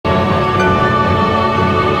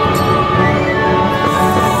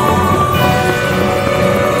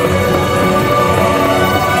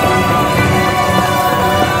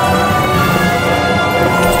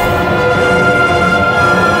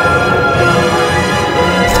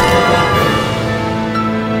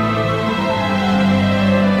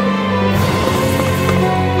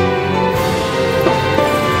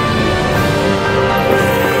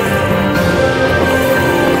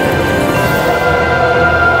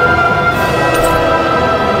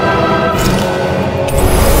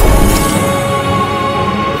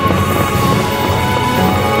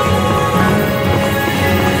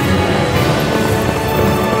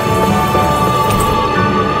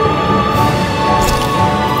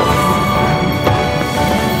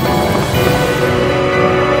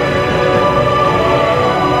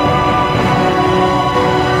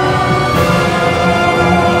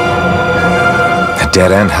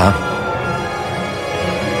dead end, huh?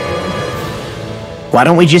 Why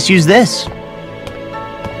don't we just use this?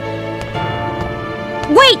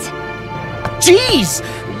 Wait! Jeez!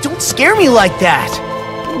 Don't scare me like that!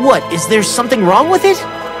 What, is there something wrong with it?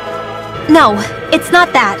 No, it's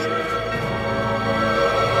not that.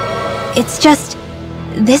 It's just...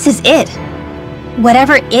 this is it.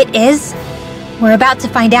 Whatever it is, we're about to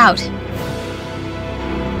find out.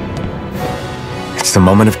 It's the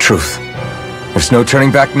moment of truth. There's no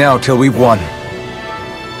turning back now till we've won.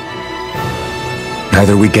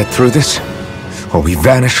 Either we get through this, or we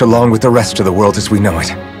vanish along with the rest of the world as we know it.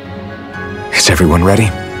 Is everyone ready?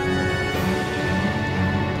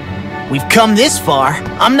 We've come this far.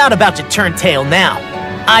 I'm not about to turn tail now.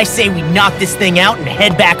 I say we knock this thing out and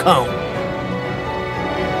head back home.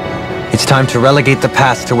 It's time to relegate the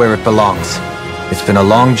past to where it belongs. It's been a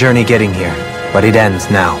long journey getting here, but it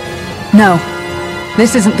ends now. No,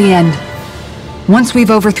 this isn't the end. Once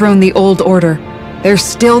we've overthrown the old order, there's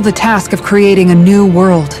still the task of creating a new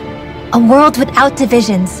world. A world without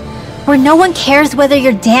divisions, where no one cares whether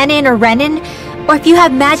you're Danon or Renan, or if you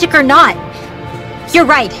have magic or not. You're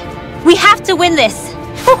right. We have to win this!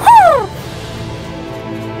 Woohoo!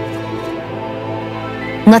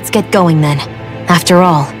 Let's get going then. After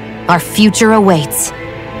all, our future awaits.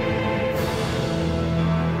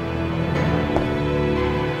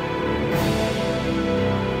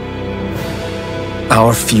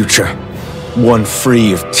 Our future. One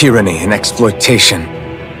free of tyranny and exploitation.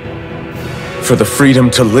 For the freedom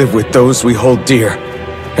to live with those we hold dear.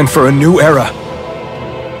 And for a new era.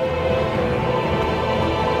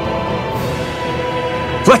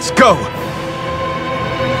 Let's go!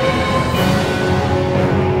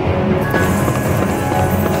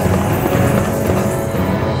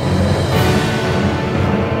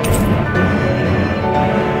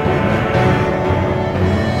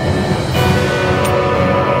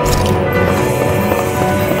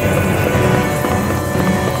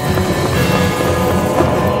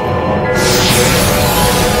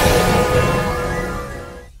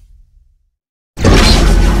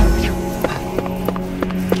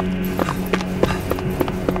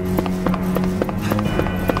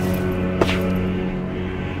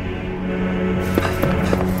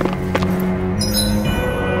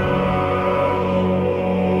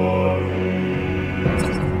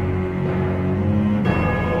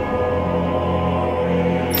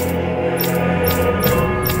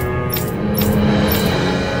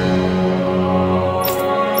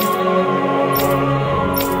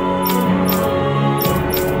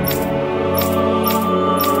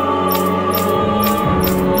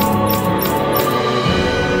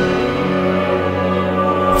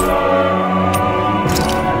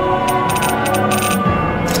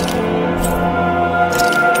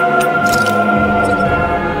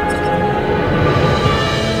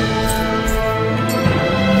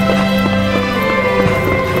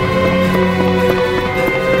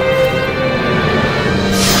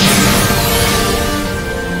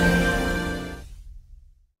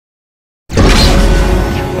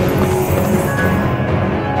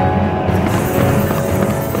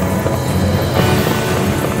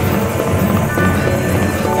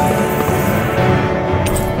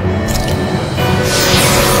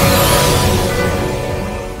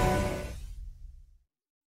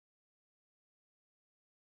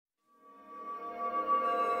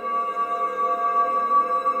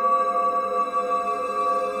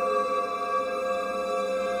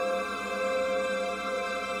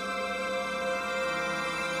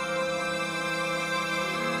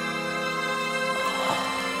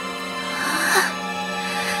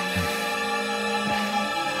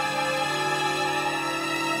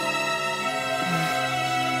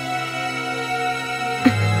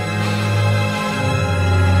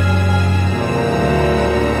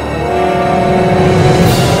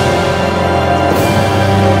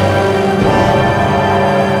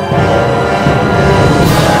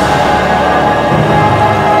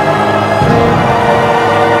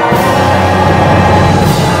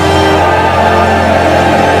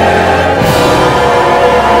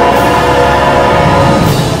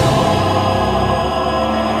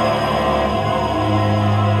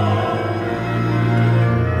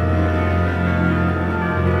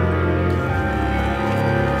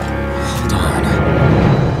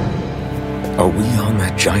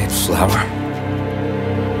 Giant flower?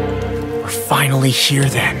 We're finally here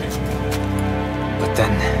then. But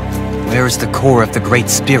then, where is the core of the Great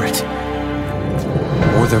Spirit?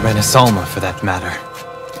 Or the Renaissance, for that matter?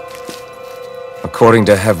 According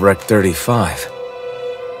to Hevrek 35,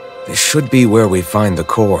 this should be where we find the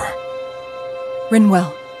core.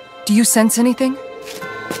 Rinwell, do you sense anything?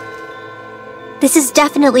 This is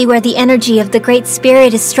definitely where the energy of the Great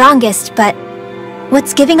Spirit is strongest, but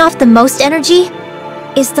what's giving off the most energy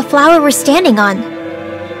is the flower we're standing on.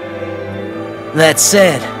 That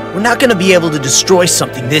said, we're not gonna be able to destroy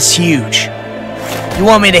something this huge. You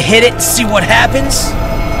want me to hit it and see what happens?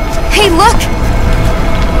 Hey, look!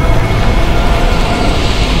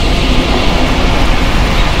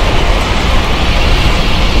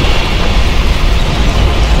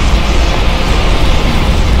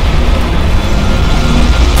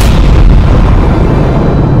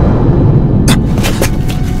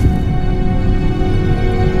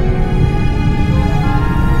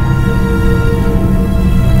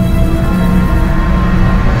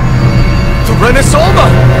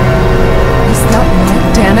 Is that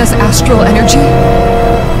not Dana's astral energy?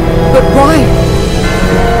 But why?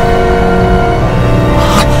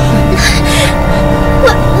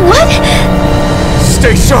 What?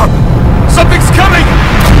 Stay sharp! Something's coming!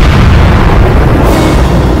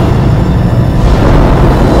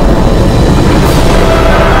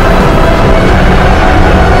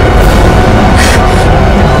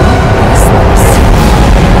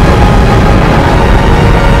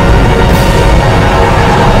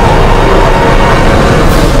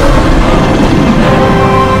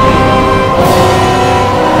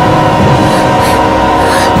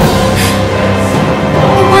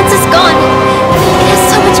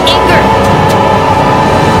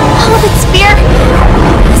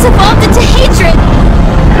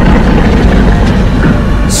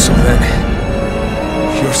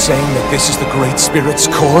 This is the Great Spirit's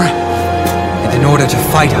core? And in order to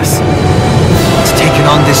fight us, it's taken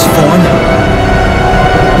on this form?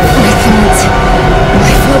 My thorns.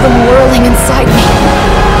 I feel them whirling inside me.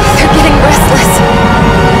 They're getting restless.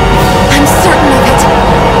 I'm certain of it.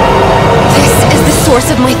 This is the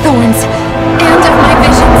source of my thorns, and of my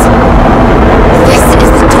visions. This is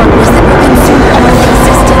the darkness that will consume all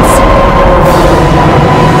existence.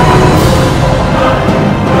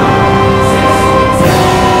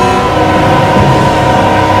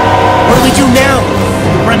 What do we do now?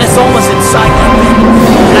 Renasolma's inside my head.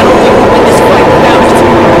 I don't think we'll win this fight without it.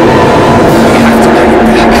 We have to get it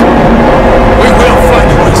back. We will find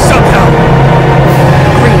a way somehow.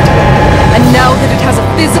 Agreed. And now that it has a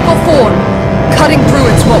physical form, cutting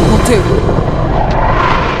through it's what we'll do.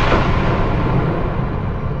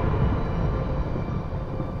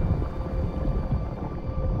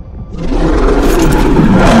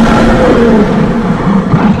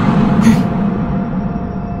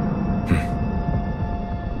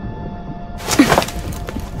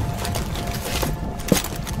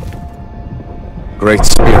 Great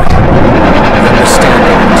Spirit, we understand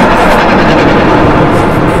that to live.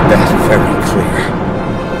 You've made that very clear.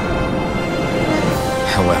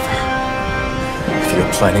 However, if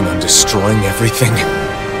you're planning on destroying everything,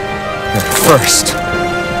 then first,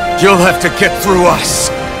 you'll have to get through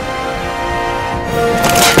us.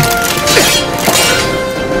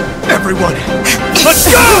 Everyone, let's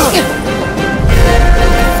go!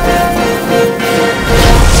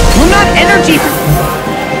 We're not energy for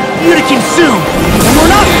you to consume, and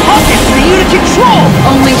we're not puppets for you to control!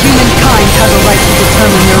 Only humankind has a right to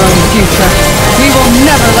determine their own future. We will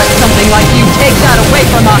never let something like you take that away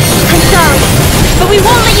from us. I'm sorry, but we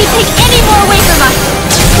won't let you take any more away from us.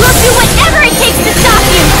 We'll do whatever it takes to stop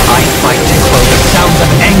you. I fight to close the sounds of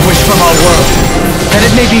anguish from our world, that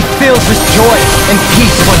it may be filled with joy and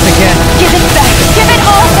peace once again. Give it back. Give it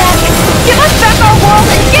all back. Give us back our world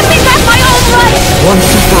and give me back my own life. Once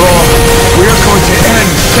and for all, we are going to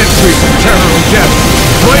end centuries of terror and death.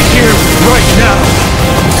 Right here, right now.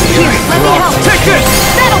 Here, let me help. Take this!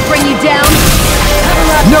 That'll bring you down.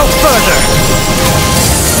 No further!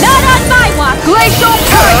 Not on my watch. Glacial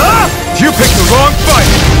power! You picked the wrong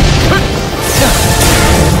fight!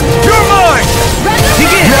 You're mine!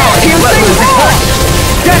 Begin! Now I can let loose the curse!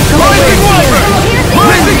 Rising Wyvern!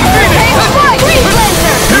 Rising Phoenix!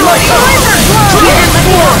 Here I come! Dragon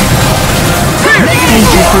Form! Thank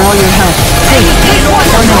you for all your help.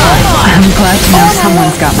 I'm glad to know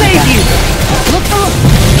someone's got my back.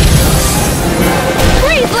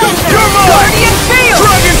 You're mine! Guardian Field!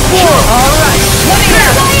 Dragon Form! Alright,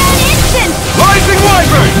 Here! Rising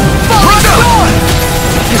Wyvern! Run up!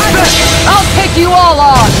 I'll take you all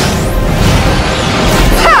on!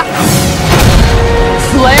 Ha!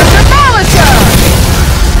 Slayer Demolisher!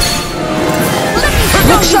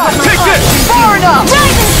 Look sharp! Take this! Far enough!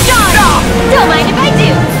 Rise and shine! Don't mind if I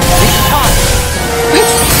do.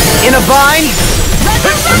 In a vine?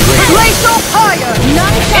 Glacial Fire!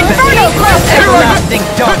 Inferno Growth! Everlasting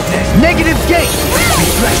darkness! Negative gate!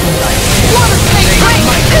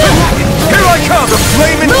 Here I come! The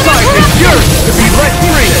flame inside is yours to be let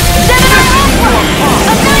free!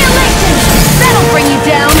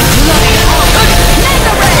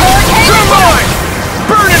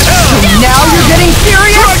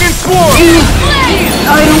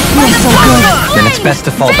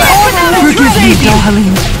 to fall back. Forgive me, darling.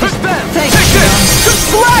 Take this!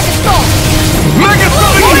 Blackstone!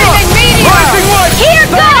 Megasonic Thrust! Rising Light! Here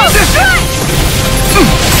goes!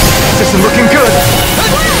 This isn't looking good.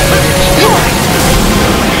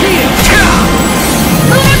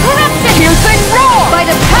 Lunar corruption! Piercing roar! By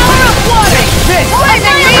the power of water!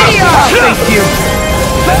 Flaming meteor! I'll face you.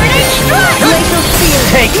 Burning strike! Glacial spear!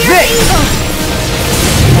 Take Here's this! evil!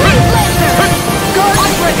 Red laser!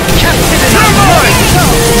 Captivity!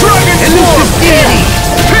 Dragon Swarm! Deity!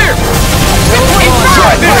 Here!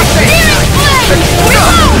 Try this! Searing flame!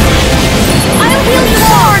 Reload! I'll heal you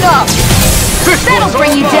hard up! This That'll one's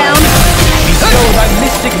bring all you mine. down! Bestow thy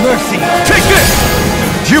mystic mercy! Take this!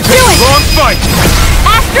 You picked the wrong fight!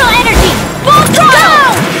 Astral energy! Full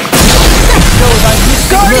throttle! Bestow thy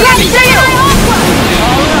mystic mercy!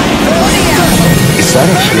 Is that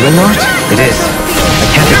a healing art? It is. I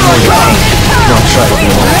can't ignore your pain. Not try to be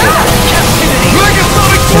more fit.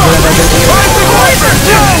 Megasonic Thrust! Rising Wyvern!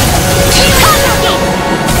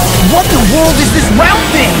 What the world is this round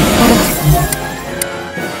thing?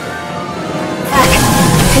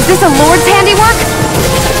 Is this a Lord's handiwork?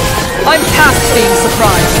 I'm past being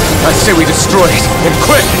surprised. I say we destroy it, and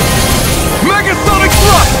quick! Megasonic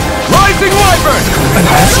Thrust! Rising Wyvern! An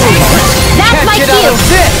astral art? That's my Get out cue! of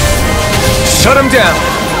this! Shut him down!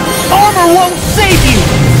 Armor won't save you!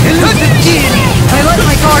 Elusive deity! I let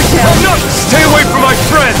my guard down. No! Stay away from my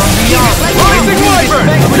friends! Rising Wyvern!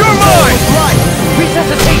 You're mine!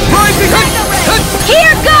 Resuscitation! Rising...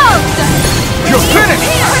 Here goes! You're finished!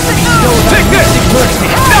 Take this! Mercy!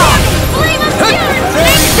 Flame of fury!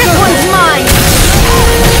 This one's mine!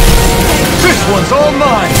 This one's all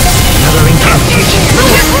mine! Another incantation.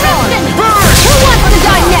 Lunar corruption! Burn! Who wants to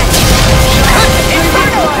die next?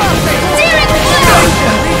 Searing flame!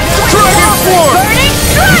 Dragon Swarm! Burning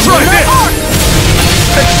strike! Try this!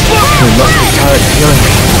 Explode! You must be tired of healing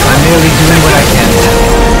me. I'm merely doing what I can.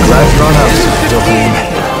 Glad you're on us, Doreen.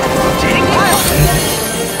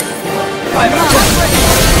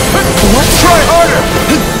 Try harder!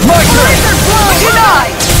 My turn!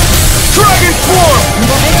 Denied! Dragon Swarm!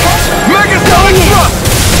 Megasonic Thrust!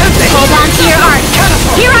 Hold on to your art!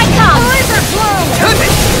 Here I come!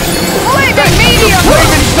 Flaming meteor!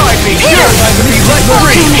 Flame inside me! Yours to be let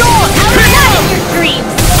free! Out of your dreams!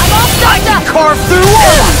 I'm all stopped up! Carve through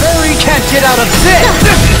all! Fairy can't get out of this!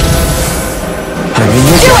 I mean,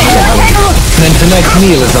 look Do at it! Then tonight's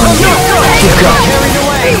meal is on you. Keep going. Carried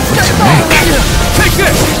away! Take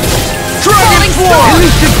this! Dragon Swarm!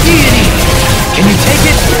 Elusive deity! Can you take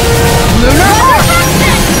it? Lunar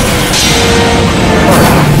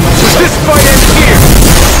This fight ends here!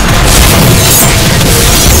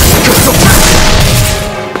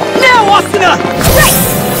 Now, Asuna!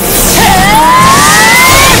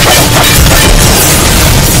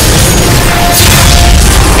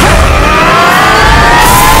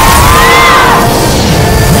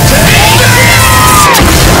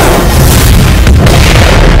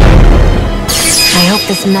 I hope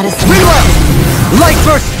this medicine... Reload! Light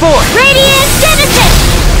burst forth! Radiant Genesis!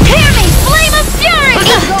 Hear me! Flame of fury!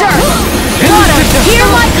 Hear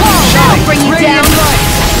my call! That'll bring you down!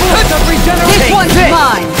 This one's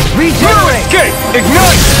mine! Regenerate! Escape!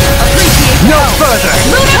 Ignite! No further!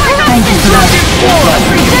 Thank you for that. Dragon Swarm!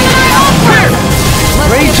 Here!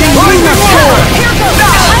 Raging Lightning Sword! Here goes!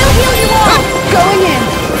 I'll heal you all! Going in!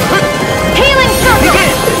 Healing circle!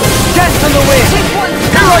 Dance on the wind!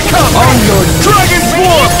 Here I come! On your Dragon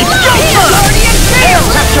Swarm! Guardian Sail!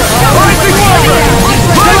 Rising Wyvern!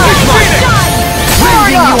 Rising Phoenix!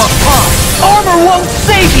 Rending you apart! Armor won't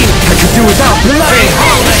save you! I could do without Bloody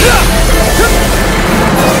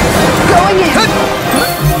Going in!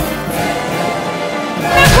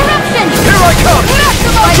 Corruption! Here I come!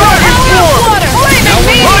 Dragon Swarm! Rising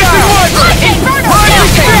Wyvern! Rising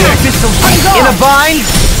Phoenix! In a bind!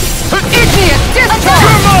 Igneous You're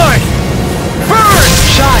discharge! mine! Burn!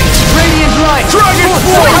 Shine! Radiant light! Dragon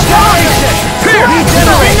Swarm! Here! In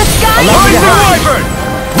the sky! Rising Wyvern!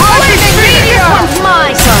 Rising Phoenix! This one's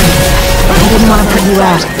mine! Sorry, I didn't want to put you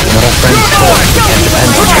out. What our friends You're for mine! and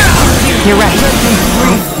depends on us. You're right.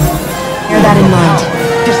 Bear that in mind.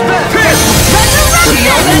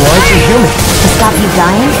 Here! Why'd you heal me? To stop you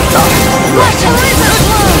dying?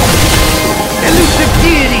 Elusive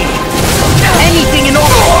deity! Anything in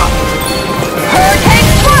order! Hurricane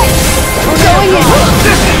strike! Going in!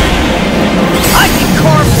 I can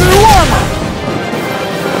carve through armor!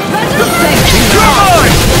 You're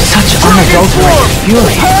mine! Such unadulterated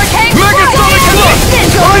fury. Hurricane Megasonic Thrust!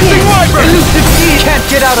 Going Rising in! Wyvern! Elusive deity can't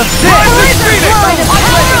get out of this! Rising Phoenix! By the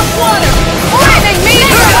power of water! Flaming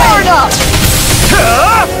meteor! Hard up!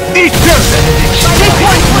 Eat this! This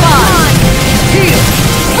one's mine!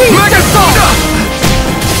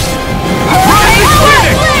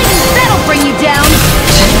 That'll bring you down!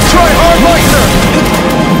 Try hard like her!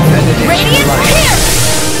 Radiant, here!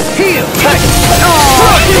 Heal!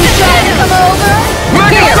 You trying to come over?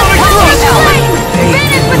 Megasonic thrust!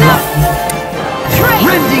 Finish without...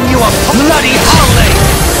 Rending you a bloody holiday!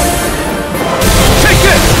 Take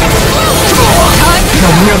this!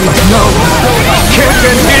 No! Can't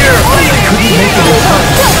end here! Couldn't make it in time.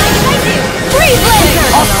 Freeze laser!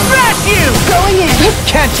 I'll smash you! Going in!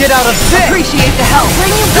 Can't get out of this! Appreciate the help!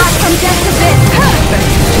 Bring you back from death to this!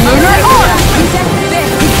 Lunar aura! From death to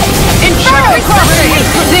this! Inferno crossing!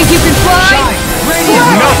 Think you can fly?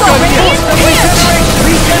 Not done yet!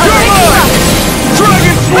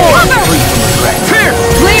 Dragon Swarm! Here!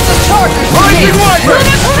 Leave the chargers to me! Rising Wyvern!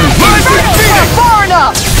 Rising Phoenix! Far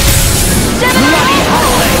enough!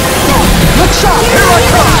 Look sharp! Here I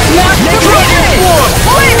come! Dragon Swarm!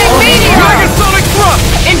 Flaming meteor! Megasonic thrust!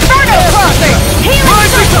 Inferno crossing!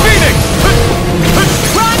 Rising Phoenix!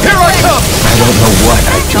 Here I come! I don't know what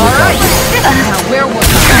I'd do without you.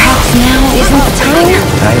 Perhaps now isn't the time?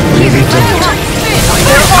 I really don't.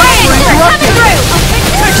 They're coming through!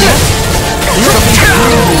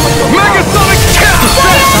 Megasonic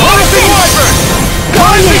Rising Wyvern!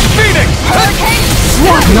 Rising Phoenix!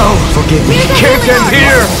 No, forgive me. Can't end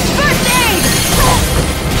here! First aid!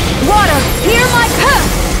 Water, hear my puff!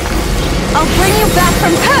 I'll bring you back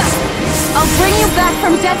from puff! I'll bring you back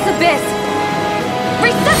from death's abyss!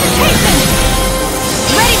 Resuscitation!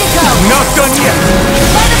 Ready to go! Not done yet!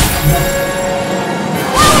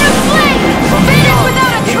 Power of flame! Finish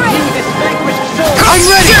without a trace! I'm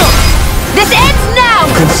ready! This ends now!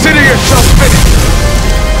 Consider yourself finished!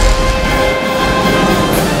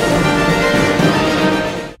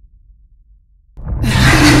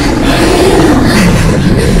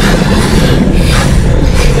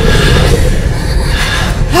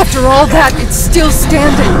 After all that, it's still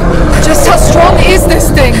standing. Just how strong is this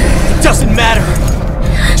thing? It doesn't matter.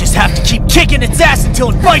 We just have to keep kicking its ass until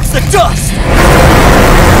it bites the dust!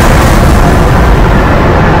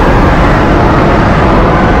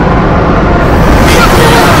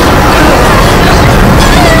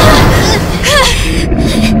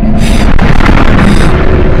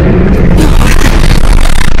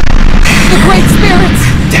 The Great Spirits!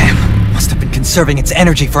 Damn, must have been conserving its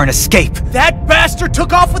energy for an escape. That bastard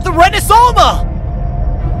took off with the Renaissance!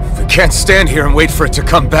 We can't stand here and wait for it to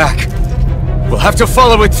come back. We'll have to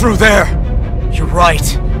follow it through there. You're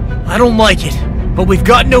right. I don't like it, but we've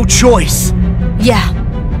got no choice. Yeah.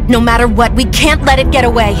 No matter what, we can't let it get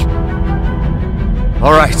away.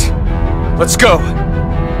 All right, let's go.